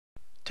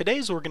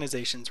Today's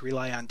organizations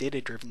rely on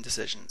data-driven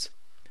decisions,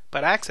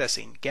 but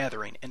accessing,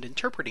 gathering, and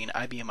interpreting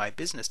IBM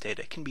business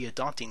data can be a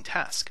daunting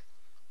task.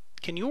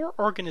 Can your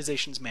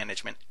organization's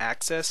management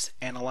access,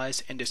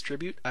 analyze, and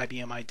distribute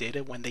IBM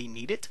data when they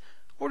need it,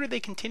 or do they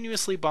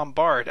continuously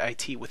bombard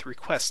IT with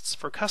requests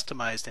for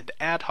customized and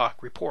ad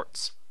hoc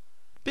reports?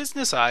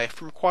 Business Eye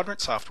from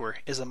Quadrant Software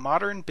is a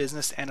modern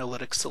business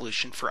analytics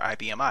solution for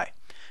IBM.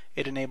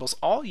 It enables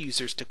all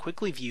users to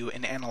quickly view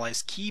and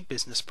analyze key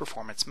business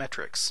performance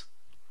metrics.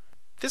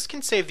 This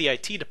can save the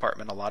IT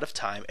department a lot of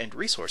time and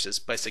resources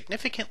by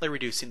significantly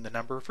reducing the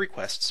number of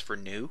requests for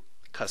new,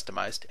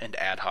 customized, and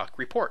ad hoc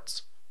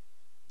reports.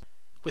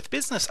 With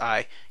Business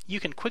Eye,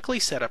 you can quickly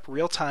set up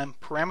real-time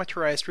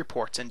parameterized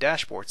reports and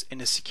dashboards in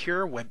a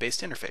secure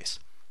web-based interface.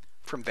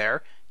 From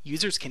there,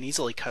 users can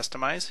easily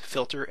customize,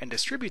 filter, and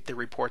distribute their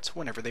reports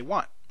whenever they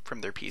want,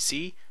 from their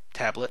PC,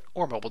 tablet,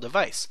 or mobile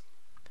device.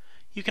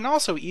 You can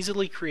also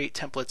easily create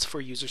templates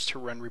for users to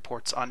run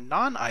reports on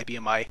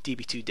non-IBM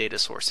DB2 data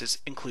sources,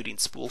 including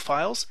spool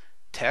files,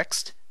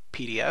 text,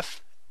 PDF,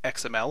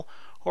 XML,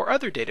 or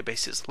other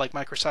databases like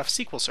Microsoft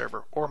SQL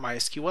Server or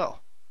MySQL.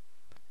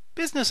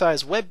 Business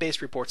Eye's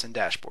web-based reports and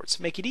dashboards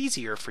make it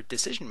easier for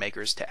decision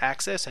makers to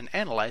access and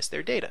analyze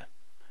their data.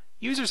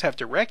 Users have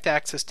direct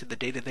access to the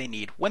data they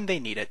need when they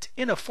need it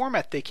in a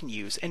format they can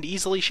use and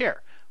easily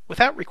share,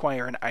 without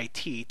requiring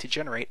IT to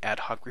generate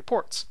ad hoc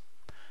reports.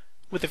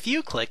 With a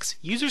few clicks,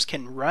 users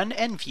can run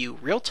and view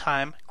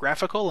real-time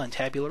graphical and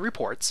tabular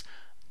reports,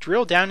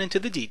 drill down into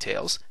the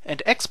details,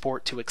 and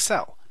export to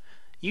Excel.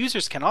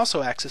 Users can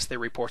also access their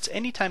reports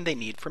anytime they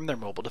need from their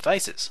mobile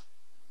devices.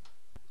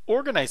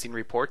 Organizing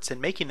reports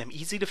and making them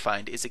easy to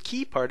find is a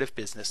key part of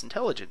business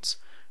intelligence.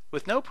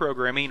 With no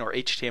programming or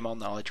HTML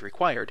knowledge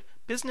required,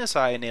 Business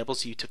Eye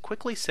enables you to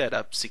quickly set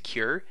up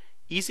secure,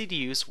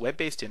 easy-to-use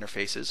web-based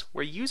interfaces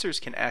where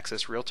users can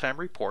access real-time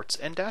reports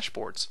and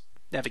dashboards.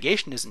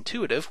 Navigation is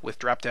intuitive with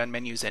drop-down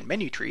menus and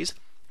menu trees,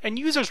 and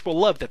users will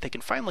love that they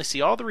can finally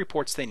see all the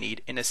reports they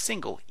need in a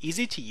single,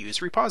 easy-to-use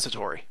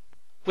repository.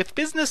 With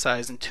Business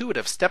Eye's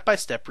intuitive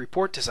step-by-step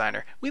report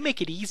designer, we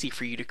make it easy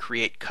for you to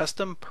create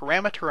custom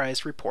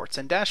parameterized reports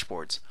and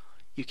dashboards.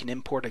 You can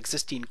import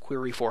existing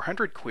Query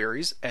 400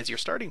 queries as your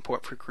starting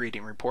point for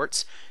creating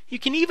reports. You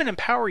can even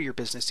empower your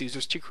business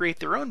users to create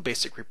their own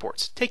basic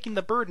reports, taking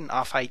the burden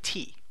off IT.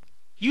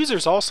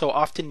 Users also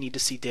often need to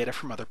see data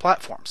from other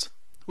platforms.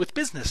 With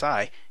Business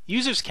Eye,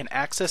 users can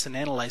access and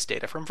analyze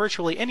data from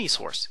virtually any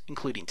source,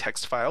 including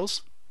text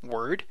files,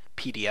 Word,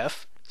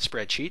 PDF,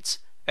 spreadsheets,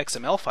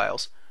 XML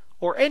files,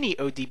 or any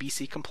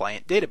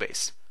ODBC-compliant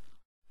database.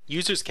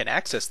 Users can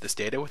access this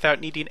data without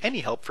needing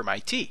any help from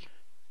IT.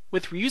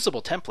 With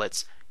reusable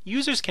templates,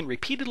 users can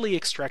repeatedly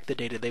extract the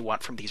data they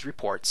want from these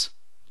reports,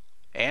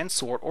 and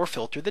sort or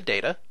filter the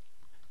data,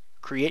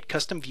 create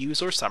custom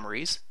views or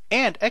summaries,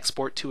 and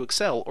export to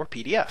Excel or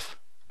PDF.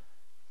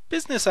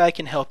 Business Eye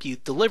can help you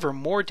deliver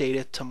more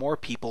data to more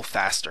people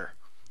faster.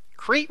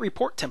 Create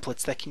report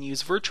templates that can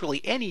use virtually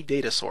any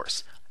data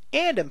source,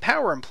 and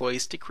empower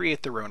employees to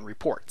create their own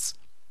reports,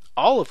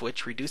 all of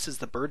which reduces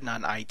the burden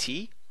on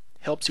IT,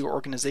 helps your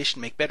organization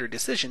make better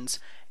decisions,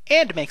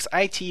 and makes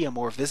IT a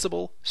more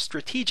visible,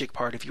 strategic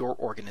part of your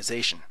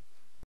organization.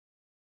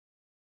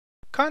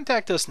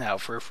 Contact us now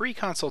for a free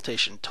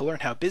consultation to learn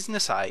how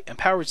Business Eye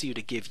empowers you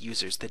to give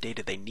users the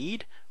data they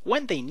need,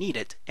 when they need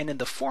it, and in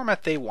the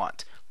format they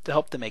want, to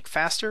help them make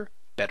faster,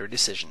 better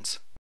decisions.